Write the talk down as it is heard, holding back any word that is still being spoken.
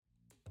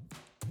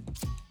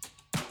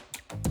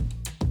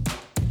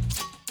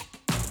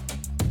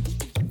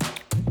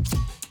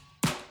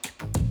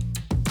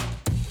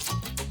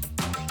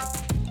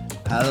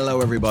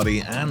Hello, everybody,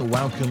 and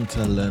welcome to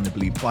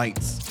Learnably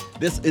Bites.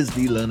 This is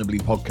the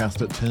Learnably podcast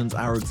that turns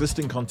our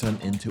existing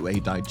content into a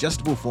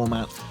digestible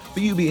format for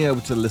you to be able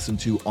to listen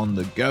to on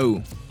the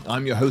go.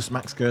 I'm your host,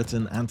 Max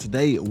Curtin, and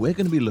today we're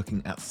going to be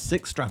looking at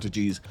 6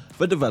 strategies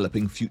for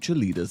developing future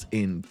leaders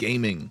in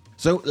gaming.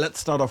 So let's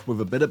start off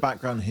with a bit of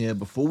background here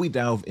before we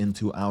delve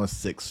into our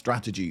 6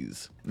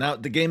 strategies. Now,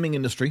 the gaming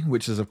industry,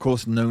 which is of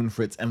course known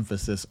for its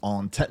emphasis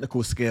on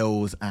technical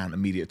skills and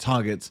immediate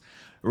targets,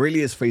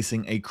 really is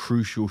facing a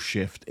crucial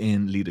shift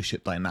in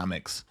leadership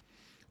dynamics.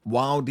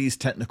 While these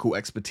technical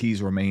expertise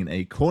remain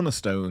a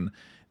cornerstone,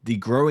 the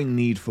growing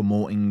need for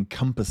more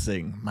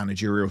encompassing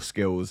managerial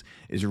skills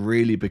is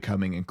really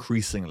becoming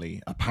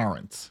increasingly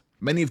apparent.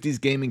 Many of these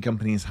gaming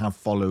companies have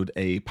followed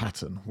a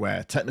pattern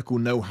where technical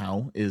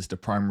know-how is the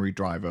primary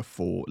driver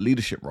for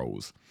leadership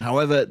roles.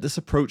 However, this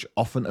approach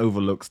often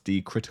overlooks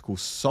the critical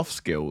soft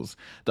skills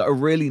that are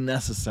really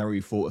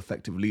necessary for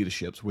effective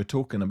leaderships. We're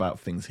talking about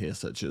things here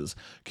such as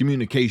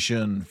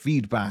communication,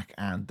 feedback,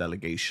 and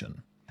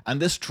delegation. And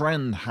this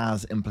trend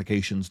has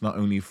implications not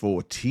only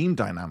for team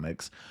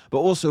dynamics, but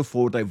also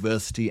for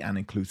diversity and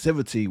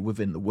inclusivity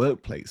within the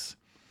workplace.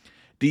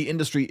 The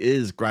industry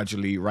is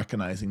gradually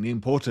recognizing the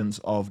importance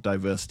of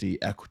diversity,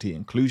 equity,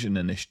 inclusion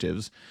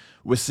initiatives.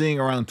 We're seeing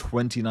around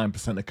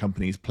 29% of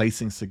companies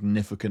placing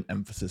significant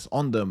emphasis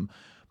on them,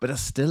 but there's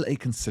still a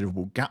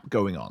considerable gap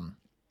going on.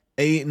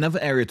 Another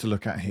area to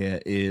look at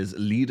here is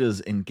leaders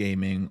in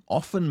gaming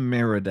often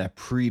mirror their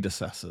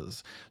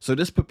predecessors, so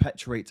this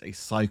perpetuates a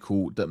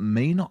cycle that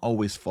may not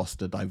always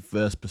foster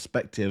diverse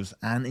perspectives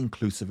and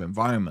inclusive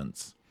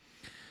environments.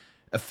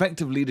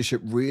 Effective leadership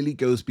really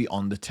goes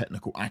beyond the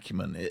technical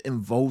acumen. It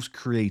involves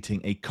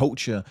creating a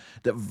culture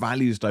that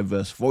values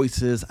diverse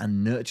voices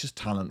and nurtures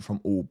talent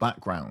from all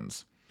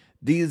backgrounds.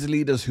 These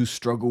leaders who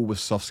struggle with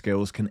soft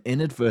skills can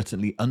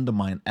inadvertently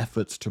undermine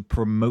efforts to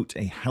promote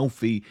a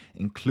healthy,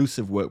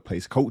 inclusive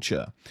workplace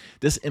culture.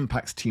 This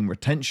impacts team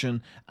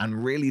retention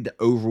and really the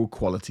overall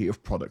quality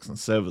of products and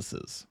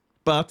services.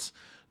 But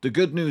the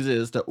good news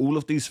is that all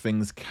of these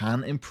things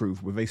can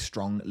improve with a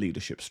strong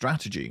leadership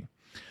strategy.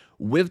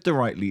 With the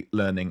right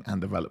learning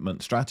and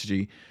development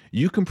strategy,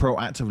 you can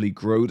proactively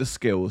grow the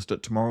skills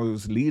that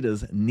tomorrow's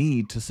leaders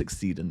need to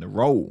succeed in the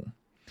role.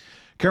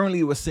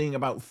 Currently, we're seeing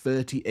about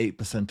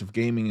 38% of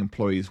gaming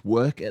employees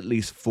work at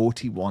least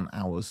 41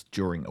 hours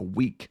during a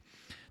week.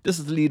 This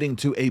is leading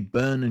to a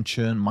burn and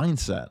churn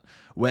mindset,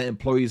 where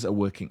employees are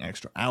working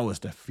extra hours,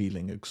 they're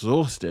feeling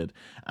exhausted,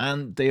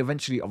 and they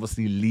eventually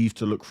obviously leave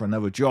to look for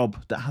another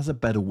job that has a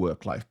better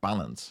work-life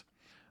balance,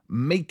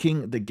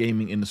 making the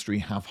gaming industry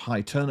have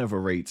high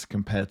turnover rates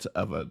compared to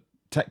other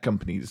tech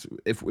companies.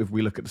 If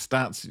we look at the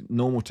stats,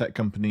 normal tech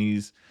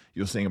companies,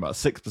 you're seeing about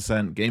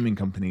 6%, gaming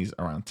companies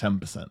around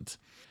 10%.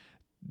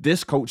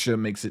 This culture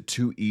makes it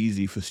too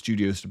easy for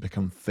studios to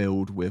become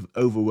filled with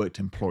overworked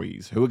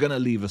employees who are going to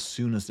leave as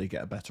soon as they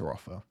get a better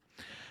offer.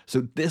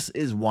 So this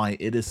is why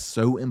it is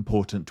so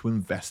important to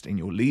invest in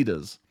your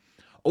leaders.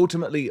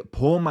 Ultimately,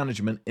 poor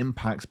management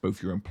impacts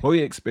both your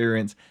employee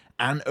experience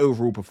and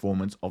overall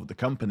performance of the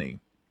company.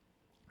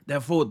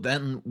 Therefore,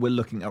 then we're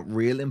looking at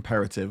real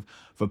imperative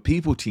for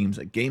people teams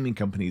at gaming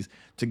companies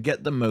to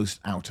get the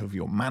most out of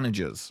your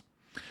managers.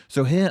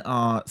 So here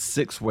are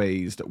 6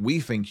 ways that we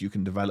think you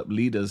can develop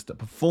leaders that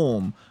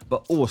perform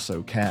but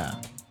also care.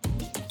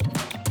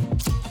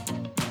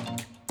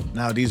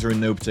 Now, these are in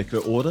no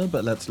particular order,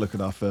 but let's look at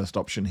our first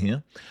option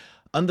here.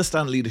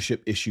 Understand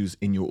leadership issues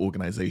in your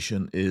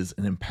organization is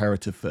an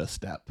imperative first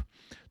step.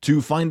 To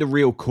find the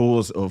real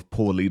cause of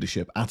poor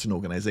leadership at an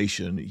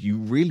organization, you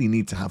really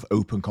need to have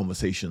open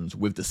conversations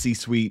with the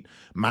C-suite,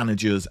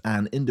 managers,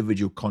 and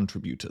individual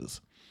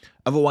contributors.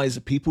 Otherwise,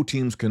 people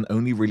teams can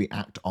only really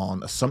act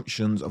on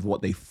assumptions of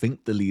what they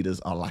think the leaders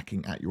are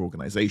lacking at your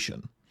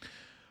organization.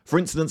 For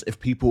instance, if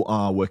people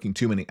are working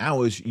too many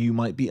hours, you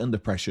might be under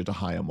pressure to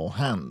hire more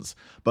hands.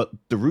 But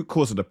the root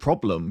cause of the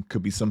problem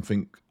could be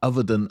something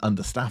other than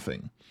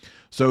understaffing.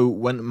 So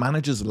when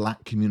managers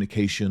lack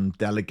communication,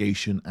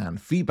 delegation, and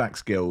feedback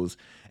skills,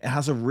 it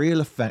has a real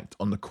effect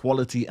on the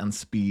quality and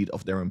speed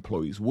of their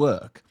employees'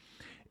 work.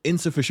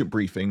 Insufficient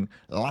briefing,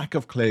 lack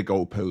of clear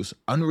goalposts,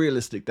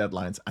 unrealistic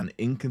deadlines, and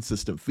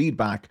inconsistent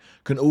feedback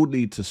can all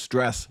lead to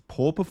stress,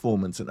 poor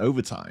performance, and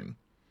overtime.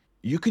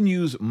 You can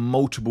use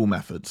multiple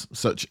methods,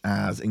 such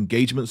as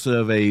engagement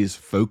surveys,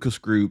 focus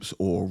groups,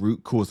 or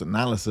root cause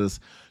analysis,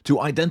 to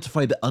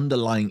identify the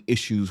underlying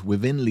issues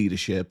within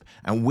leadership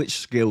and which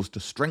skills to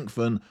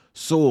strengthen,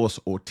 source,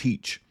 or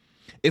teach.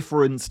 If,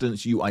 for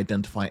instance, you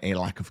identify a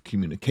lack of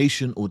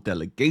communication or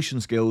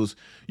delegation skills,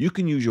 you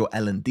can use your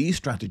L&D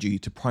strategy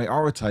to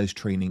prioritize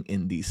training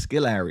in these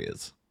skill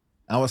areas.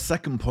 Our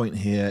second point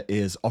here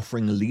is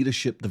offering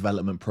leadership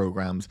development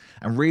programs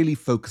and really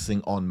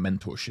focusing on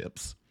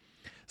mentorships.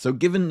 So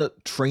given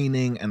that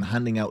training and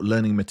handing out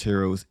learning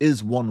materials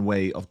is one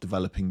way of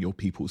developing your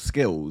people's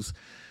skills,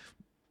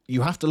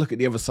 you have to look at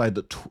the other side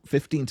that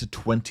 15 to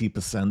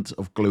 20%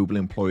 of global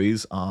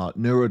employees are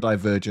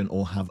neurodivergent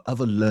or have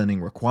other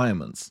learning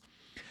requirements.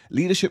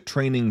 Leadership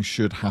training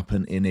should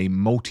happen in a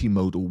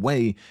multimodal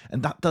way,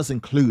 and that does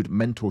include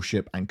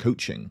mentorship and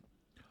coaching.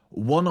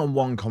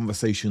 One-on-one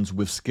conversations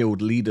with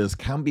skilled leaders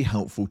can be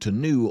helpful to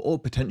new or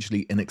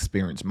potentially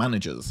inexperienced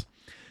managers.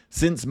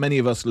 Since many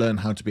of us learn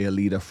how to be a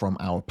leader from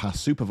our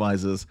past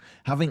supervisors,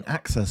 having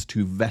access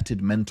to vetted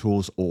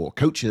mentors or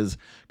coaches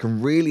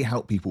can really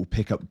help people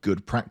pick up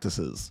good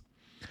practices.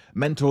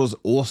 Mentors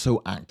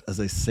also act as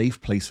a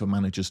safe place for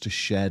managers to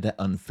share their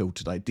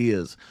unfiltered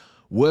ideas,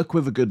 work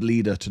with a good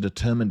leader to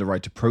determine the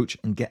right approach,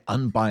 and get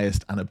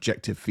unbiased and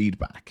objective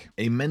feedback.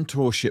 A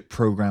mentorship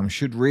program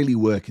should really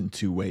work in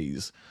two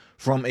ways.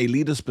 From a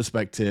leader's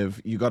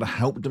perspective, you got to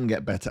help them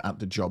get better at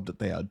the job that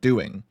they are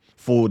doing.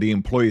 For the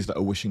employees that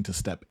are wishing to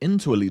step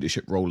into a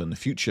leadership role in the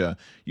future,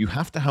 you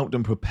have to help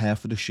them prepare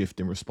for the shift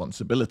in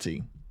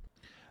responsibility.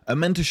 A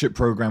mentorship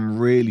program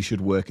really should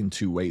work in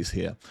two ways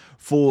here.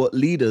 For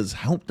leaders,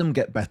 help them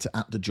get better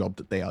at the job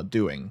that they are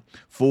doing.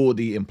 For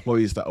the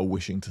employees that are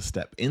wishing to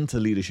step into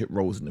leadership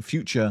roles in the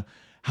future,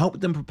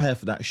 help them prepare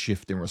for that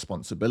shift in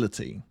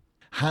responsibility.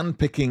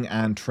 Handpicking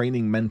and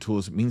training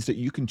mentors means that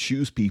you can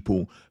choose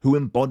people who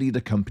embody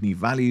the company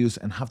values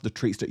and have the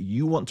traits that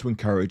you want to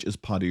encourage as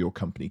part of your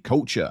company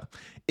culture,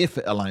 if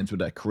it aligns with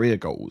their career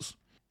goals.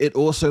 It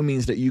also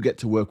means that you get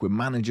to work with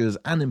managers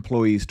and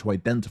employees to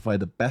identify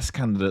the best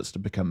candidates to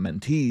become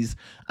mentees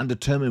and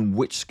determine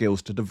which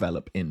skills to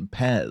develop in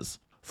pairs.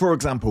 For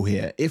example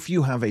here, if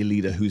you have a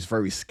leader who's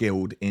very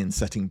skilled in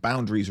setting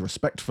boundaries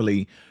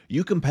respectfully,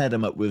 you can pair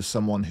them up with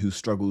someone who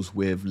struggles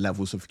with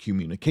levels of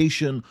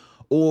communication,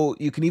 or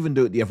you can even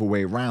do it the other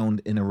way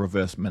around in a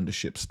reverse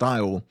mentorship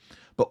style.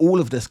 But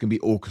all of this can be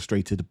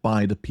orchestrated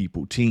by the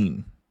people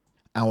team.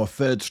 Our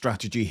third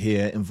strategy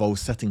here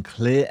involves setting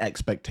clear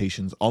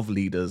expectations of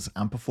leaders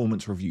and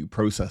performance review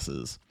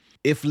processes.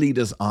 If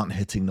leaders aren't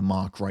hitting the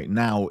mark right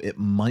now, it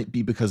might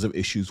be because of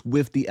issues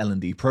with the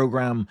L&D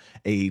program,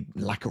 a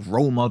lack of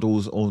role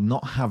models, or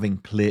not having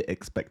clear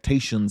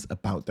expectations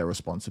about their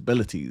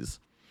responsibilities.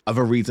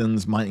 Other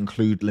reasons might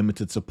include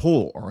limited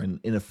support or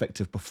an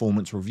ineffective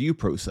performance review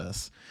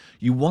process.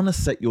 You want to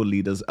set your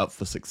leaders up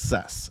for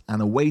success,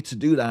 and a way to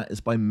do that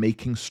is by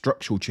making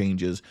structural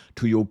changes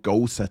to your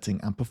goal setting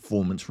and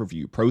performance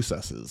review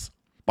processes.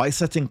 By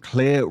setting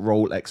clear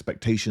role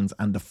expectations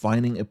and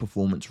defining a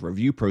performance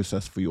review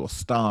process for your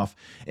staff,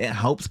 it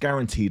helps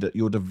guarantee that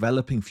you're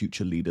developing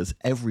future leaders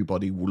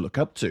everybody will look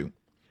up to.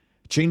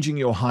 Changing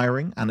your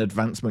hiring and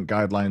advancement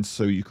guidelines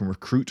so you can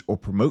recruit or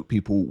promote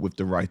people with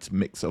the right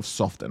mix of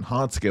soft and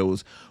hard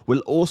skills will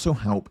also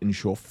help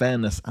ensure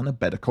fairness and a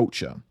better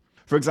culture.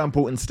 For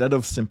example, instead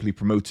of simply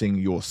promoting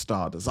your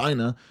star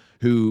designer,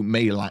 who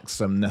may lack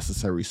some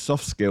necessary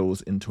soft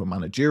skills, into a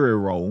managerial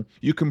role,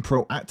 you can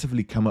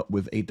proactively come up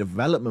with a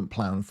development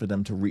plan for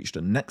them to reach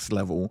the next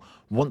level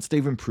once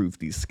they've improved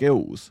these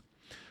skills.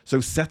 So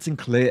setting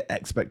clear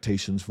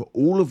expectations for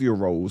all of your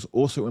roles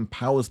also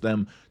empowers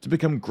them to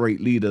become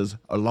great leaders,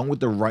 along with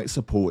the right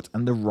support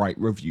and the right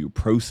review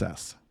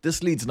process.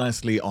 This leads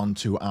nicely on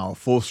to our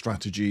fourth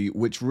strategy,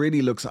 which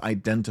really looks at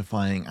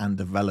identifying and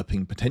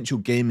developing potential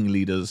gaming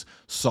leaders'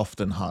 soft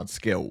and hard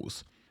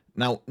skills.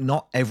 Now,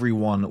 not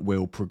everyone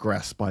will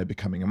progress by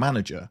becoming a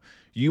manager.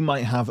 You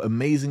might have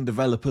amazing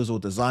developers or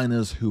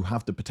designers who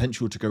have the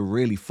potential to go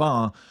really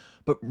far,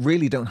 but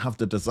really don't have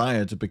the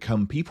desire to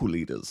become people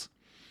leaders.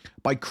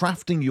 By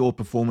crafting your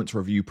performance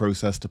review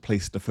process to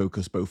place the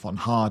focus both on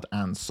hard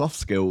and soft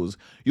skills,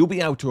 you'll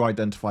be able to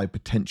identify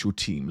potential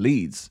team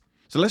leads.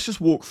 So let's just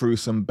walk through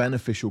some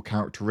beneficial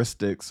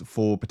characteristics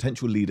for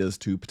potential leaders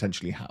to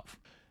potentially have.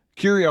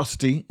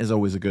 Curiosity is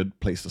always a good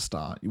place to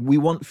start. We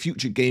want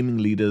future gaming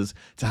leaders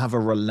to have a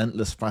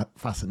relentless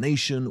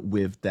fascination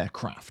with their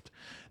craft.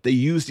 They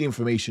use the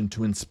information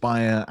to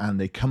inspire, and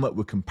they come up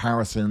with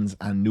comparisons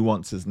and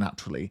nuances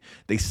naturally.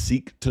 They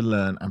seek to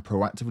learn and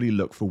proactively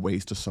look for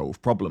ways to solve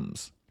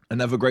problems.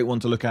 Another great one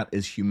to look at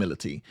is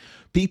humility.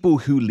 People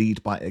who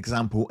lead by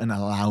example and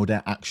allow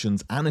their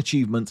actions and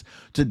achievements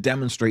to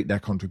demonstrate their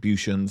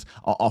contributions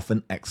are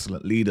often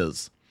excellent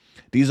leaders.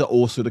 These are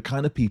also the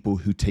kind of people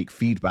who take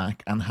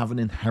feedback and have an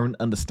inherent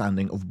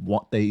understanding of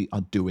what they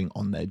are doing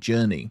on their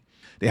journey.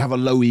 They have a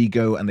low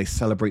ego and they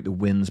celebrate the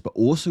wins, but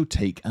also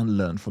take and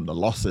learn from the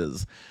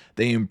losses.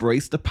 They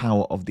embrace the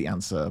power of the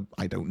answer,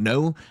 "I don't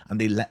know," and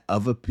they let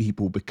other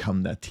people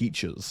become their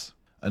teachers.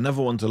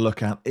 Another one to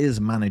look at is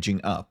managing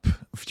up.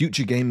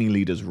 Future gaming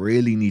leaders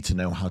really need to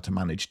know how to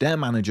manage their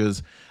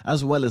managers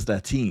as well as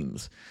their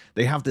teams.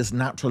 They have this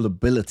natural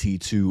ability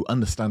to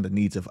understand the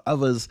needs of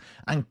others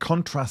and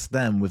contrast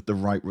them with the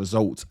right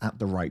results at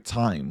the right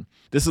time.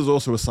 This is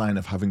also a sign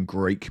of having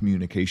great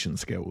communication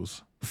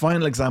skills. The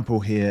final example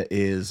here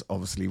is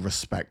obviously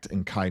respect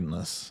and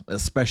kindness.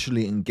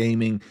 Especially in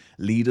gaming,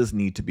 leaders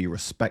need to be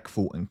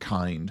respectful and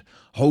kind.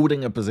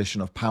 Holding a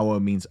position of power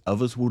means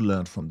others will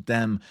learn from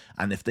them,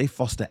 and if they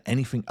foster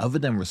anything other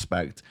than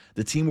respect,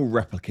 the team will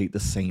replicate the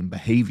same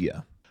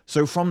behavior.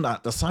 So from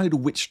that, decide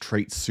which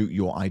traits suit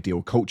your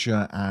ideal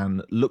culture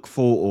and look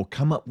for or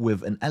come up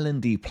with an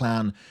L&D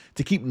plan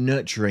to keep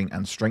nurturing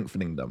and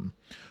strengthening them.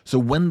 So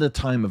when the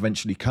time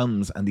eventually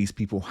comes and these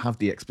people have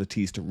the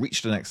expertise to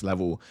reach the next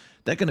level,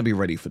 they're going to be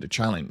ready for the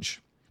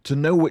challenge. To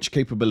know which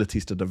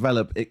capabilities to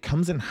develop, it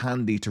comes in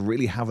handy to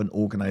really have an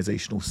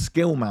organizational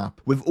skill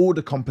map with all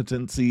the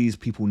competencies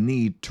people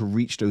need to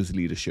reach those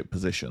leadership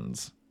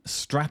positions.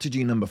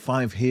 Strategy number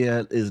 5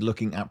 here is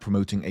looking at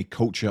promoting a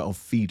culture of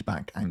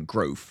feedback and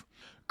growth.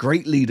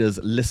 Great leaders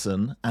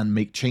listen and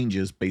make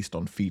changes based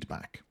on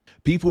feedback.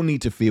 People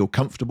need to feel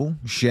comfortable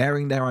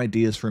sharing their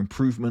ideas for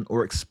improvement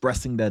or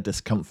expressing their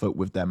discomfort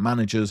with their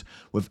managers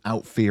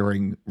without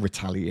fearing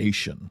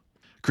retaliation.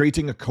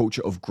 Creating a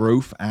culture of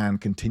growth and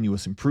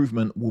continuous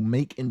improvement will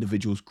make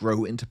individuals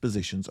grow into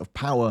positions of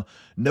power,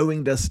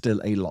 knowing there's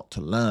still a lot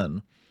to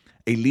learn.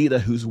 A leader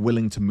who's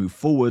willing to move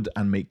forward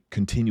and make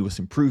continuous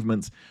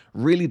improvements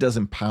really does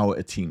empower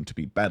a team to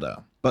be better.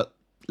 But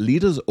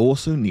leaders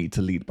also need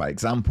to lead by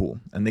example,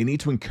 and they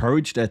need to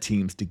encourage their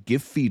teams to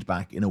give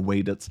feedback in a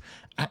way that's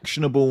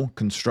actionable,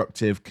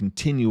 constructive,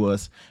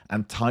 continuous,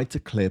 and tied to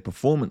clear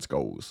performance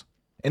goals.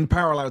 In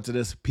parallel to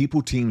this,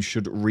 people teams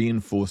should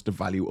reinforce the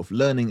value of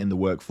learning in the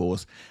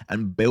workforce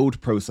and build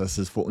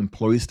processes for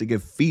employees to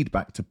give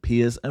feedback to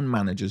peers and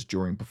managers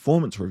during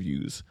performance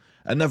reviews.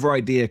 Another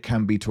idea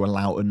can be to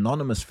allow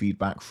anonymous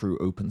feedback through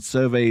open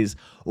surveys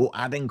or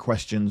adding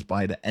questions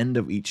by the end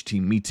of each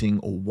team meeting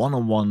or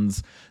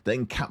one-on-ones that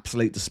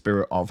encapsulate the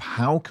spirit of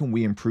how can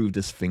we improve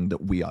this thing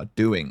that we are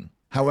doing.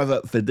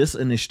 However, for this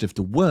initiative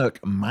to work,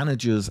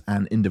 managers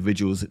and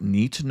individuals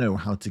need to know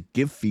how to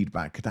give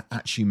feedback that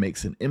actually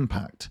makes an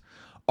impact.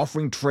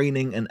 Offering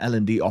training and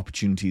L&D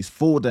opportunities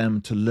for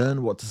them to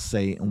learn what to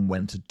say and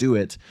when to do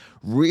it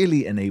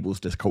really enables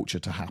this culture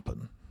to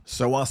happen.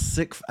 So our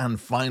 6th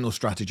and final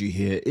strategy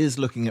here is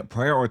looking at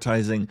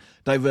prioritizing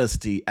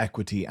diversity,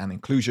 equity, and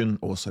inclusion,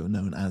 also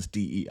known as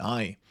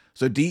DEI.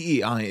 So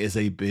DEI is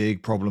a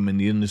big problem in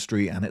the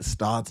industry, and it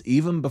starts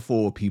even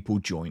before people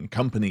join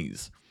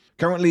companies.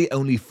 Currently,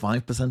 only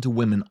 5% of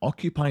women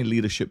occupy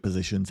leadership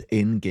positions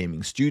in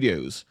gaming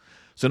studios.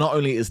 So not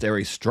only is there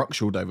a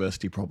structural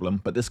diversity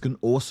problem, but this can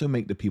also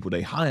make the people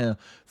they hire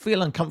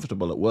feel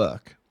uncomfortable at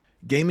work.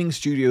 Gaming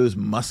studios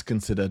must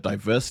consider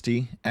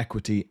diversity,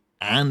 equity,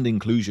 and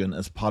inclusion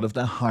as part of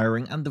their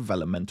hiring and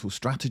developmental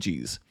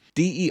strategies.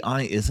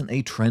 DEI isn't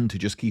a trend to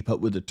just keep up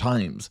with the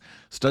times.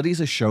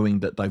 Studies are showing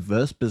that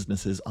diverse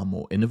businesses are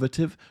more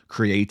innovative,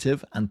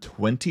 creative, and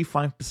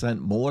 25%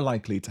 more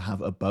likely to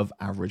have above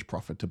average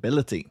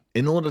profitability.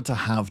 In order to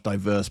have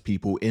diverse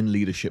people in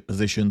leadership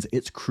positions,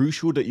 it's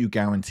crucial that you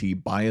guarantee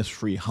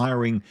bias-free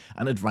hiring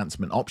and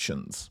advancement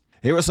options.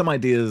 Here are some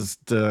ideas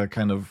to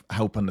kind of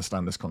help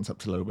understand this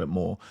concept a little bit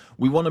more.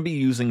 We want to be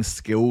using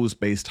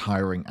skills-based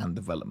hiring and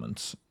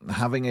development,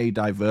 having a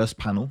diverse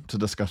panel to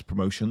discuss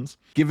promotions,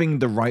 giving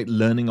the right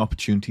learning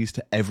opportunities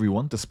to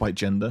everyone despite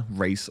gender,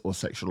 race, or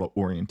sexual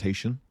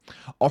orientation,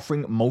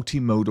 offering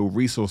multimodal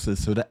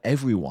resources so that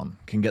everyone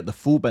can get the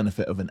full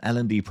benefit of an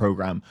L&D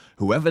program,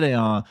 whoever they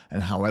are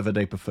and however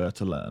they prefer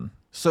to learn.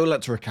 So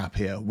let's recap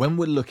here. When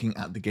we're looking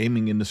at the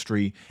gaming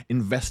industry,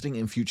 investing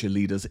in future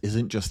leaders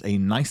isn't just a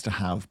nice to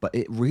have, but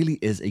it really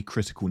is a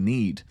critical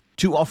need.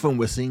 Too often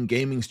we're seeing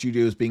gaming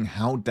studios being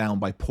held down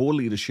by poor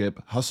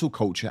leadership, hustle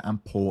culture,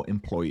 and poor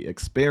employee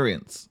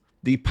experience.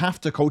 The path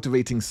to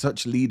cultivating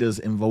such leaders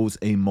involves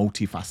a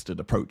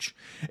multifaceted approach.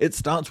 It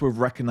starts with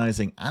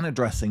recognizing and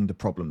addressing the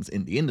problems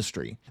in the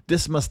industry.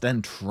 This must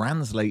then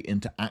translate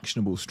into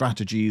actionable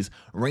strategies,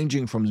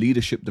 ranging from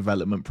leadership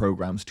development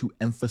programs to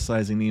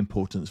emphasizing the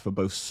importance for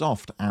both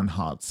soft and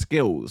hard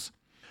skills.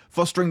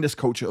 Fostering this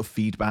culture of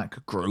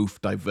feedback,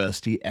 growth,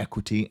 diversity,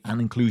 equity, and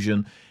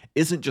inclusion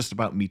isn't just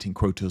about meeting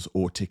quotas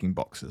or ticking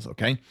boxes,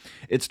 okay?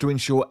 It's to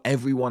ensure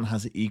everyone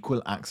has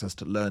equal access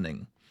to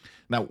learning.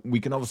 Now, we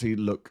can obviously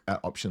look at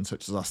options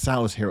such as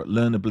ourselves here at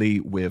Learnably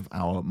with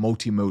our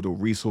multimodal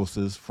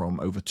resources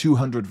from over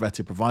 200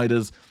 vetted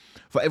providers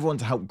for everyone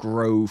to help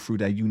grow through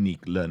their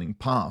unique learning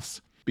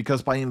paths.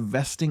 Because by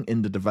investing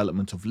in the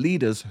development of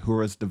leaders who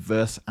are as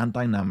diverse and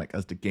dynamic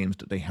as the games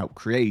that they help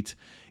create,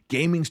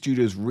 gaming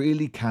studios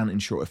really can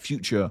ensure a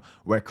future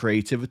where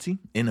creativity,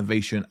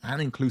 innovation,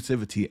 and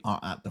inclusivity are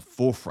at the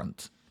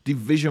forefront. The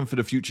vision for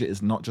the future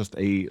is not just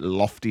a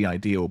lofty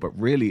ideal, but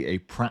really a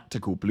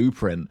practical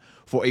blueprint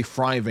for a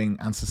thriving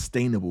and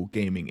sustainable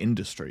gaming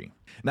industry.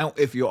 Now,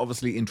 if you're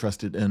obviously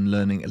interested in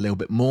learning a little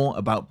bit more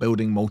about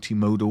building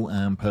multimodal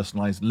and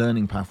personalized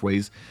learning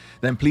pathways,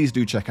 then please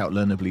do check out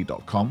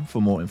learnably.com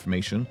for more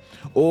information,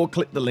 or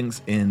click the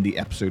links in the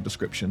episode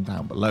description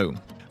down below.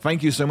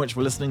 Thank you so much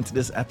for listening to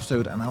this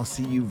episode, and I'll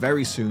see you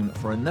very soon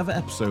for another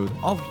episode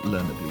of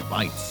Learnably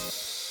Bites.